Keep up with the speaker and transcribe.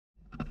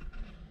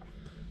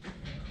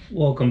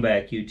Welcome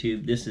back,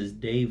 YouTube. This is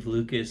Dave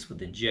Lucas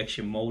with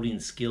Injection Molding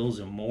Skills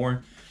and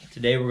More.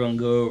 Today we're going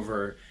to go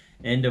over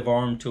end of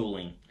arm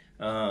tooling.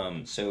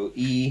 So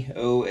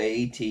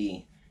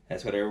EOAT,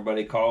 that's what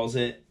everybody calls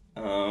it.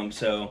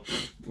 So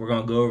we're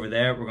going to go over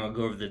that. We're going to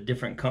go over the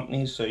different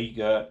companies. So you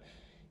got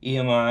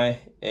EMI,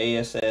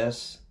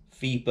 ASS,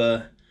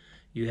 FIPA.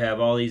 You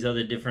have all these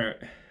other different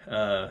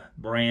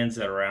brands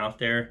that are out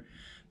there.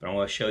 But I'm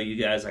going to show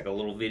you guys like a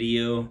little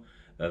video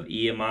of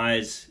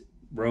EMI's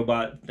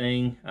robot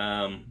thing,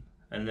 and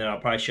then I'll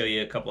probably show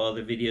you a couple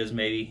other videos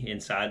maybe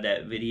inside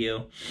that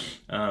video,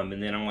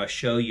 and then I'm going to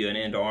show you an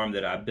end arm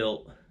that I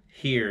built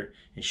here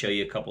and show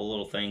you a couple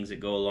little things that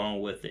go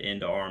along with the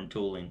end arm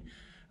tooling.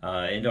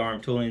 End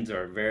arm toolings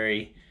are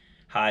very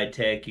high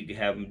tech. You can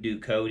have them do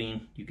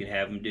coding, you can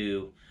have them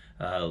do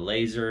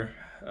laser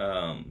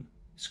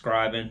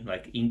scribing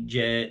like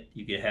inkjet,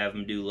 you can have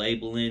them do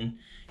labeling,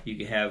 you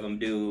can have them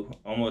do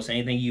almost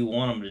anything you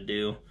want them to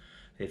do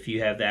if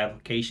you have the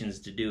applications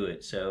to do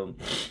it. So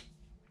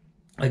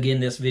again,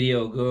 this video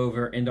will go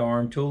over end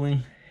arm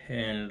tooling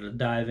and it'll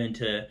dive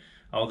into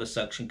all the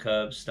suction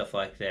cups, stuff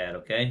like that,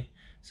 okay?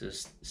 So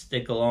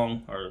stick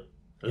along or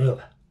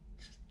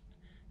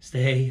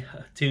stay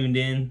tuned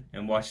in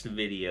and watch the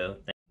video.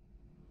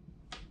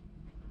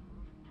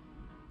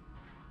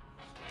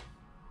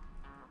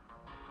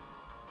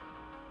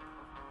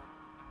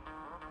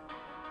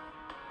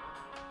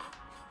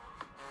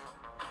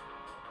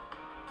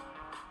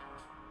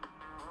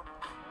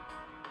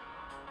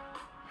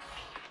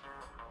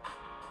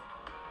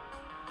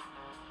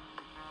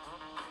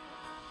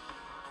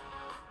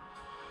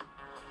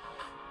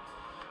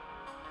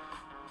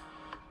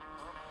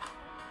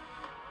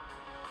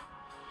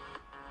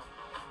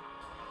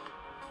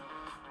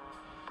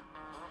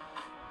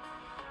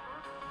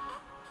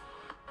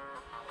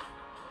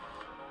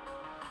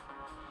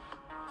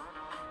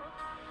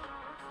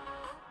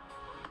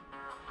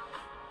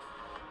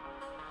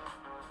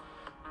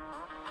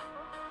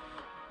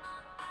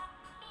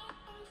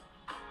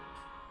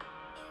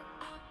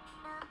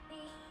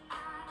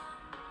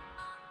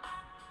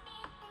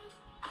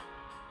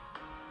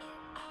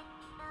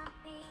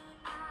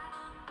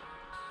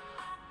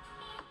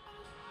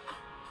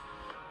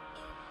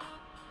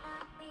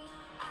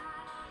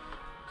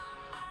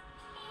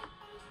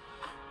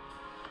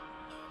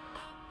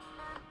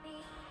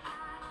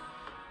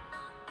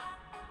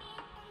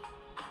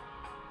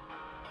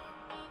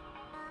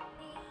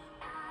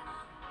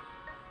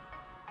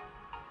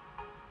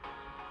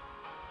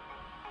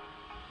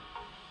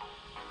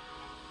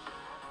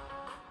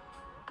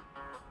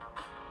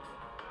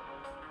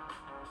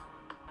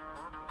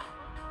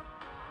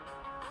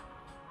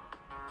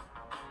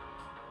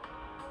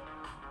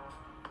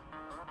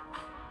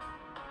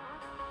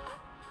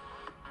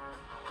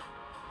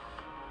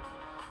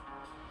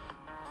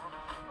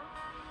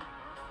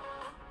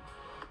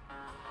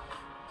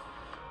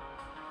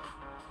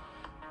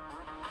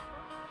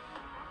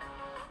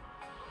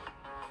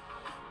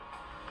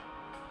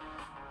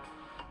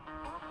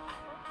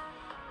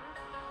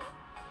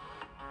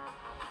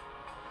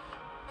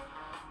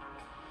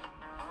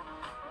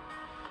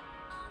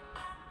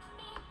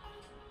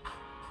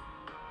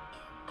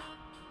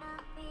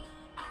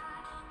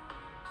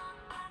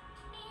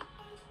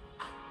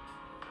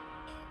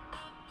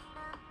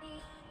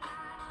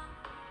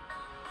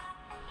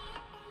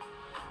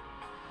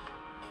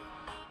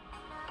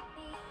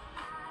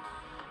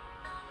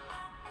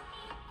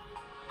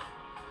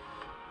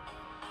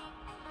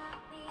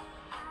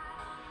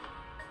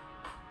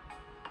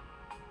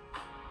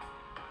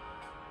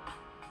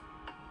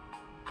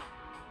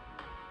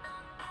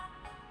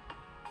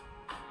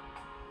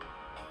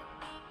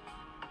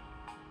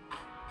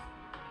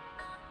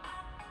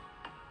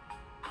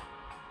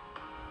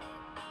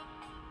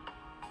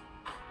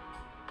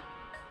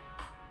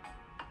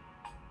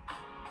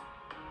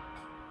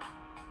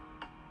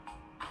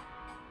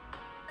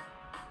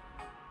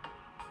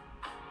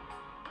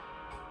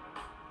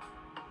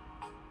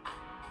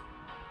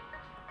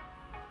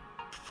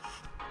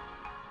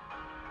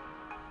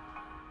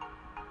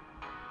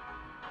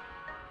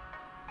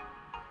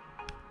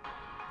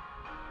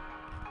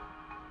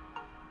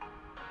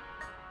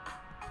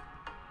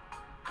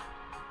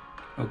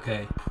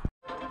 Okay.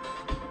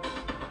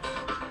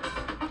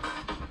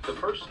 The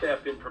first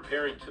step in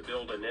preparing to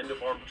build an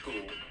end-of-arm tool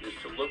is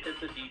to look at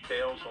the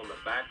details on the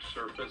back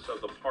surface of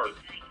the part.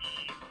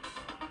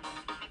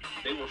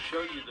 They will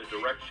show you the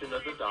direction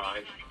of the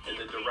die and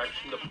the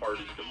direction the part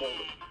is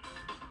demolded.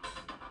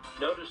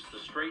 Notice the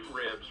straight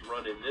ribs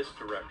run in this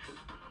direction,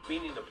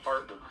 meaning the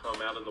part will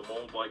come out of the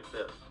mold like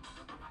this.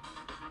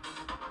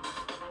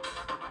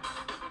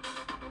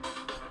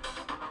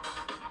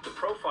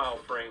 Profile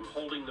frame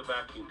holding the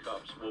vacuum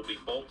cups will be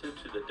bolted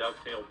to the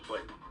dovetail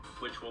plate,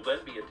 which will then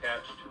be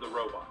attached to the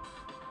robot.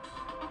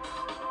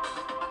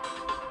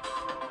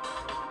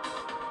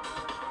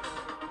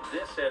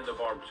 This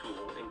end-of-arm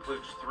tool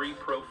includes 3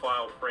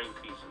 profile frame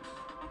pieces,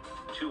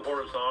 2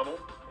 horizontal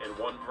and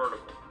 1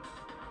 vertical.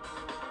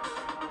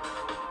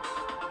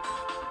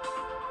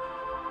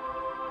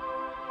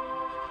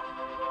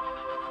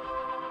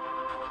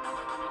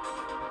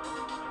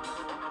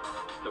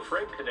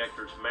 frame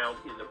connectors mount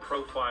in the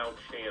profile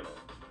channel.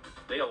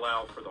 They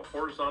allow for the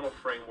horizontal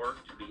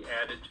framework to be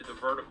added to the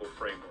vertical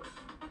framework.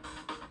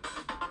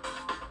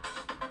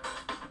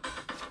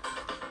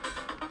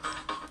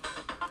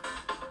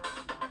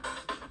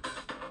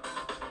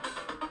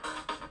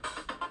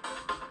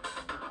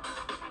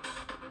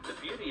 The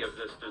beauty of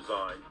this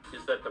design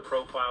is that the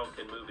profile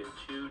can move in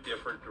two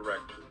different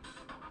directions.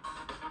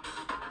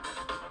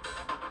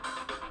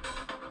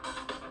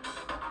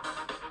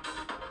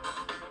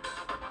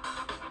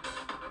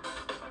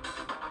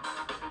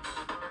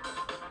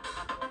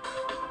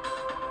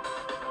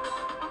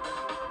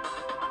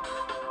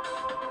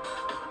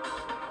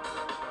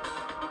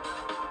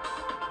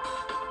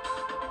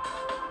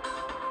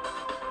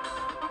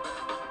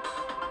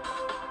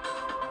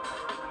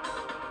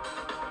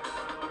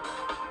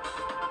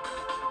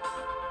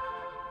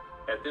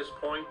 At this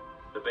point,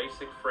 the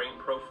basic frame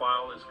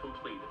profile is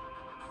completed.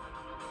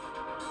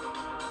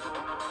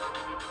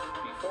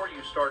 Before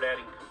you start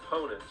adding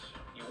components,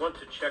 you want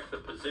to check the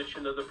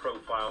position of the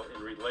profile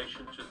in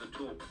relation to the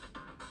tool.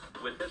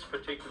 With this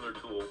particular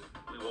tool,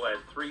 we will add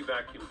 3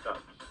 vacuum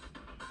cups.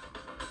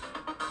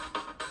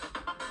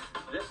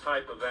 This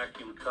type of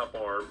vacuum cup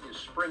arm is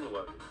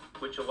spring-loaded,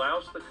 which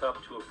allows the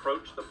cup to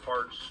approach the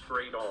part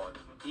straight on,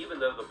 even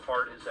though the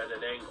part is at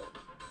an angle.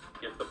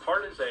 If the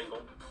part is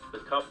angled, the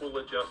cup will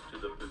adjust to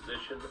the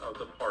position of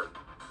the part.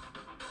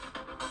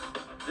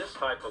 This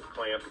type of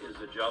clamp is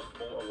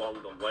adjustable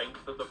along the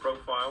length of the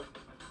profile,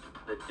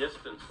 the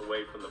distance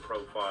away from the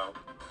profile,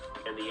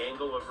 and the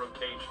angle of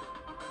rotation.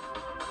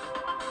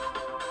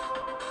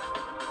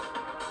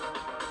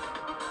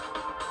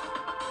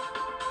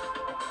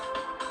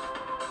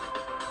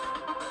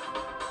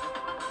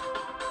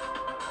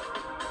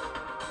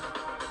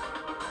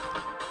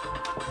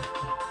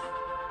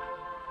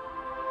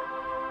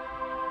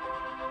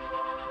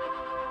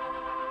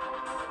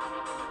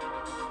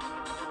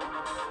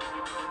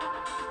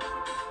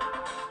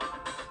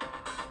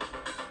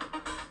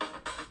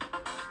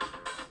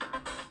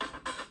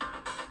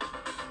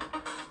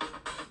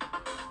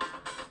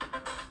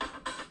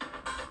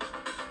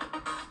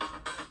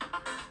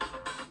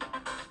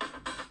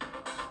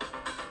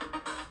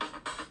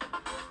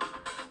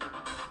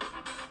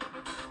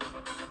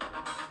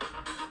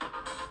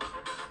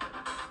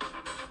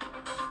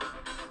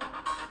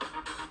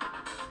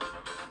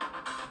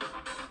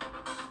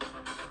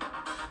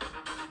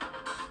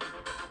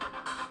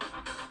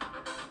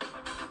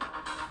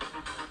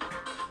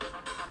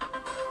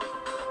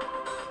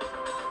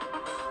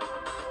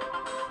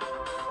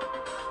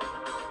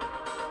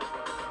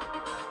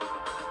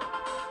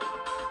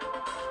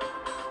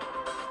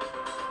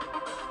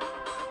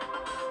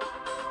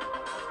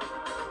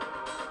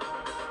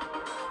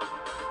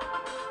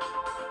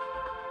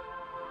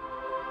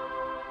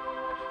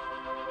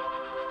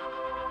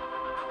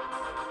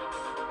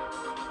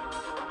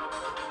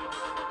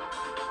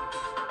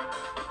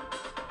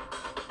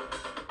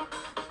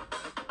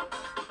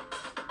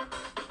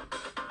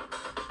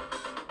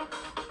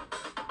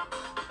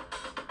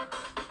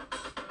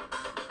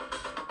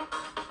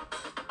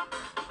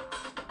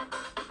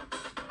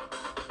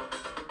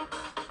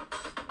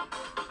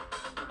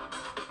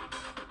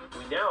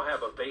 We now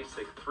have a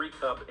basic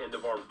 3-cup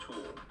end-of-arm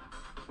tool.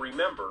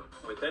 Remember,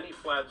 with any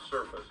flat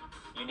surface,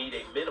 you need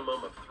a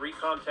minimum of 3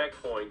 contact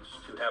points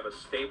to have a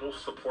stable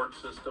support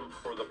system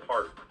for the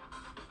part.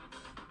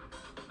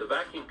 The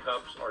vacuum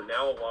cups are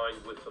now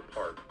aligned with the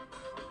part.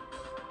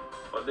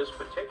 On this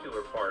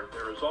particular part,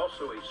 there is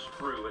also a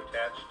screw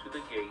attached to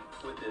the gate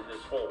within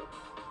this hole.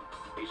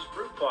 A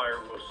screw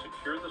plier will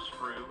secure the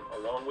screw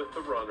along with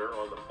the runner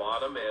on the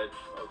bottom edge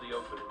of the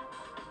opening.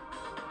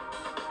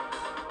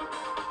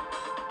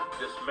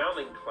 This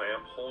mounting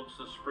clamp holds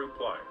the screw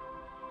plier.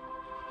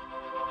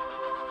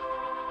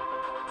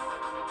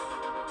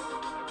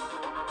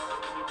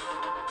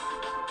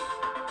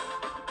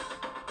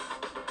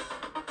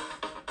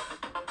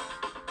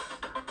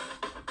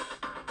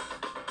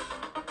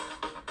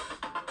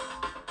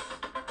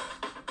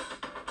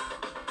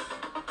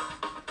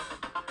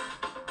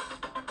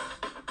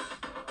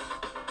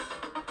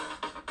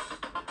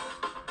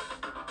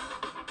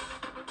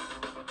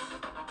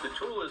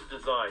 The tool is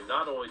designed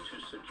not only to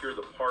secure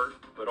the part,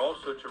 but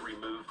also to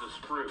remove the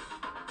screw.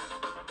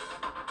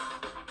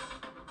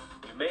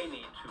 You may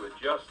need to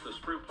adjust the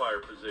screw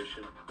plier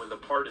position when the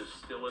part is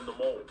still in the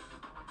mold.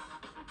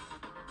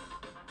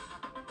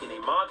 In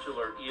a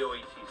modular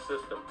EOAT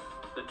system,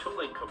 the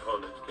tooling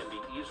components can be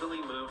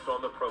easily moved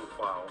on the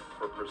profile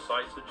for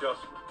precise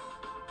adjustment.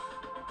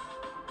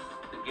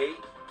 The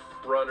gate,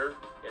 runner,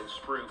 and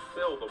screw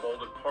fill the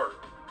molded part.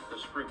 The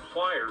screw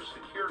plier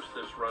secures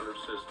this runner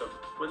system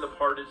when the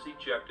part is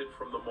ejected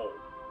from the mold.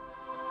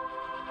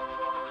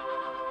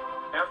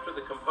 After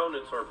the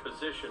components are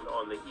positioned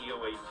on the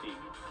EOAT,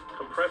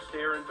 compressed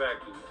air and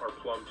vacuum are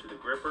plumbed to the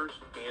grippers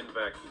and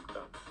vacuum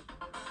cups.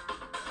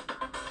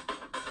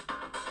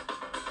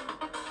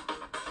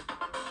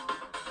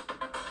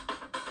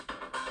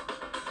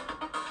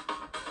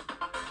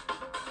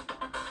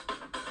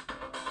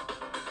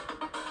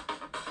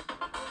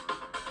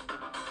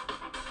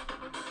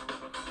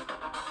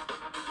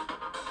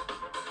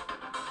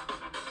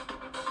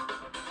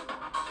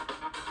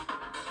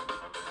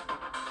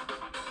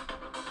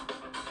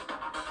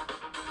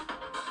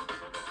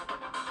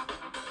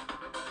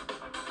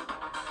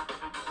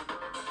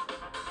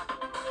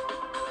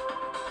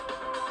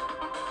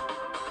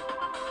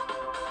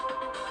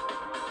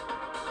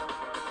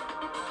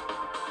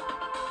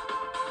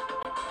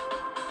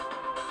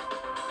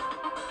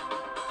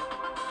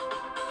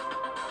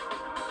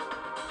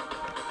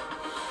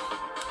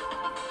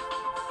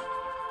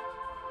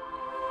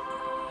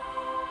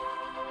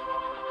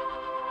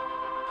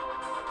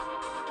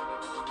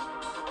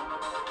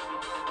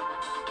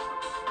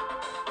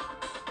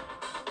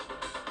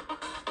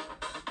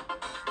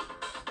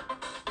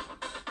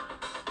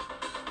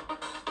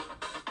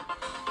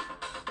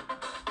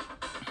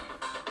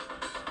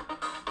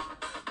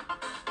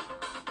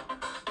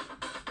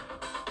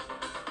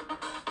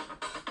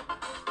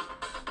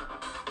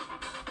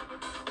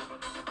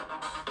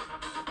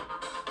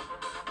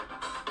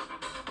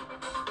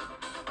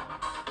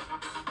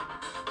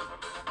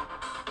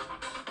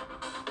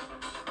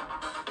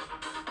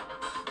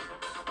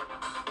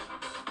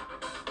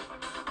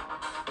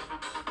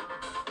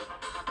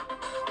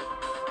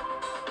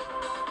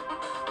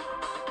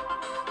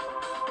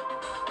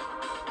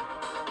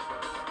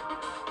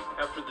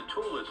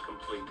 is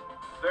complete,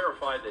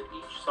 verify that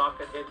each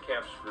socket head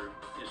cap screw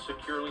is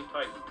securely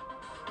tightened.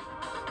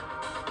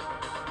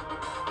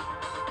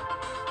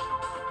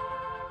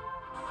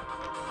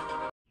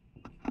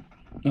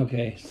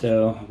 Okay,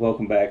 so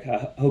welcome back.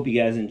 I hope you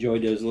guys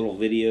enjoyed those little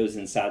videos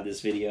inside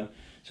this video.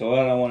 So what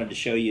I wanted to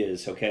show you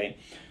is, okay,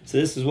 so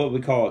this is what we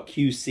call a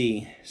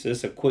QC. So this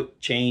is a quick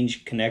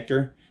change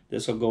connector.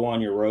 This will go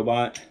on your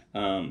robot.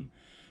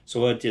 So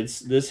what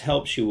this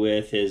helps you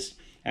with is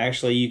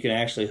actually you can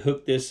actually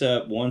hook this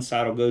up. One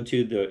side will go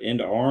to the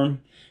end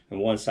arm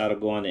and one side will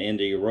go on the end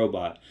of your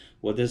robot.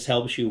 What this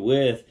helps you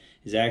with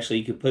is actually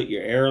you can put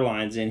your air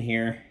lines in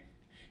here,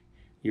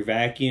 your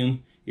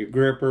vacuum, your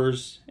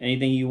grippers,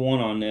 anything you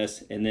want on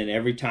this, and then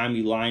every time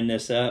you line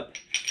this up,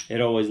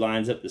 it always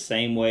lines up the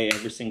same way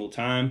every single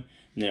time,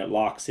 and then it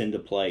locks into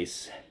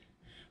place.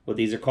 What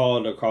these are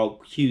called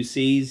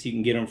QCs. You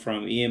can get them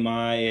from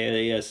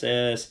EMI,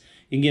 ASS,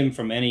 you can get them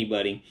from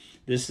anybody.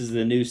 This is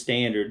the new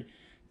standard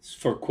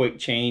for quick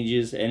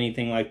changes,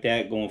 anything like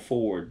that going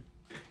forward.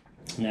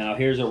 Now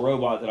here's a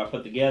robot that I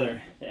put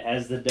together that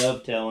has the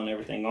dovetail and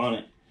everything on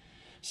it.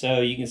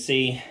 So you can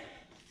see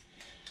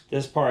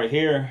this part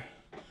here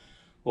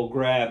will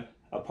grab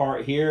a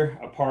part here,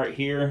 a part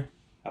here,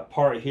 a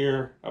part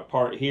here, a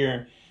part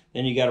here.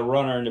 Then you got a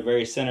runner in the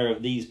very center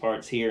of these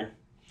parts here.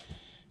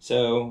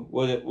 So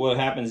what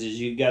happens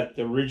is you got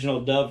the original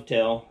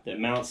dovetail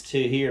that mounts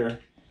to here.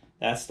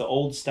 That's the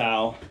old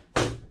style.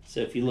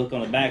 So if you look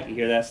on the back of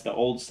here, that's the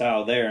old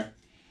style there.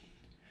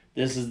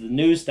 This is the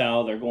new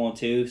style they're going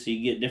to. So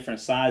you get different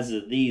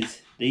sizes of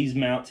these. These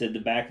mount to the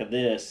back of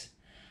this.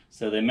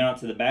 So they mount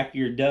to the back of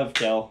your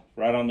dovetail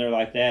right on there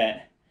like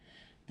that.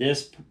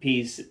 This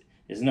piece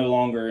is no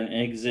longer in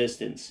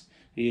existence.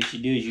 What you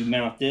do is you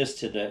mount this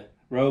to the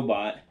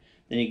robot,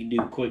 then you can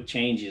do quick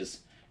changes.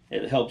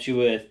 It helps you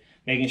with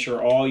making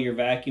sure all your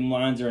vacuum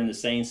lines are in the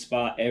same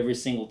spot every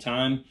single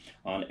time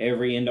on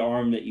every end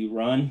arm that you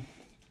run.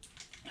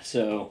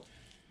 So,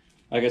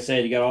 like I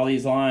said, you got all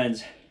these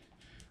lines.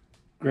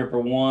 Gripper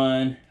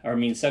 1,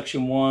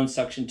 suction 1,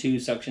 suction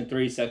 2, suction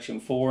 3, suction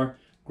 4,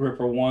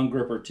 gripper 1,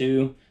 gripper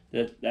 2.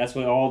 That's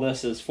what all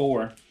this is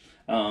for.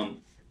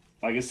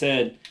 Like I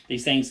said,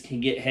 these things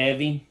can get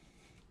heavy.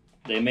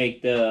 They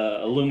make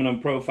the aluminum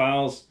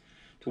profiles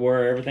to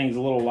where everything's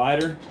a little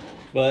lighter,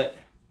 but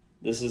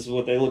this is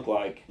what they look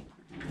like.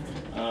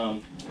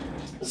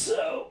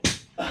 So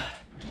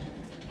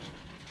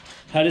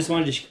I just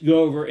wanted to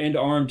go over end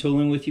arm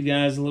tooling with you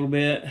guys a little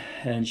bit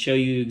and show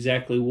you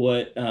exactly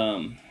what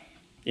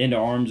end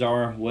arms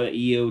are, what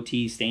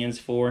EOAT stands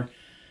for.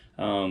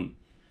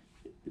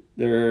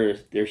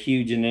 They're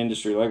huge in the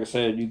industry. Like I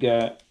said, you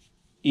got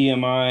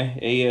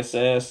EMI,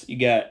 ASS, you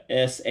got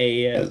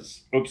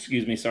SAS, oops,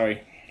 excuse me,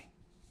 sorry.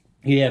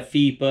 You have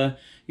FIPA,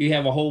 you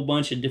have a whole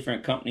bunch of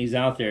different companies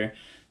out there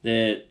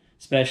that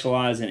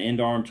specialize in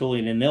end arm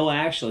tooling, and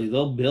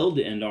they'll build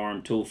the end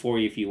arm tool for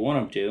you if you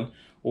want them to,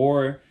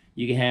 or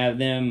you can have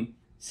them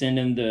send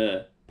them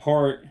the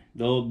part,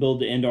 they'll build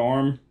the end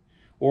arm,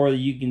 or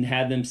you can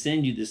have them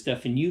send you the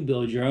stuff and you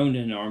build your own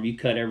end arm. You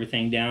cut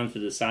everything down to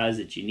the size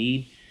that you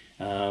need,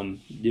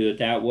 do it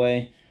that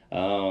way.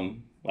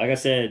 Like I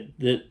said,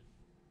 that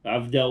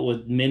I've dealt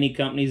with many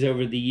companies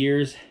over the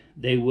years.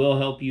 They will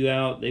help you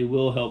out. They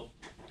will help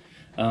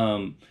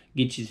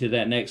get you to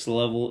that next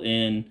level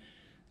in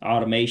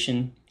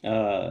automation.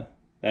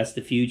 That's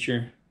the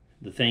future.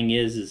 The thing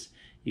is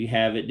you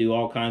have it do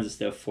all kinds of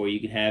stuff for you.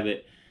 You can have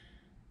it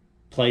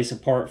place a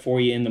part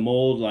for you in the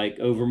mold, like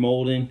over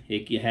molding.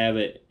 You can have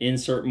it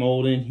insert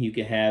molding. You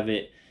can have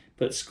it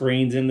put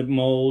screens in the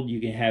mold. You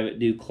can have it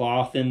do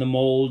cloth in the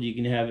mold. You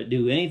can have it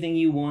do anything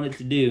you want it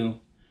to do.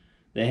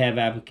 They have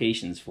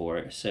applications for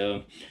it.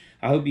 So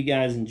I hope you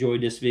guys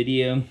enjoyed this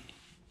video.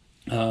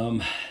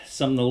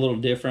 Something a little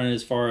different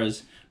as far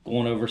as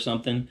going over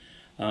something.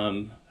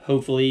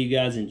 Hopefully you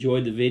guys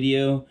enjoyed the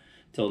video.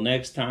 Till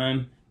next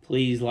time,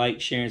 please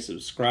like, share, and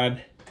subscribe.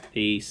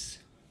 Peace.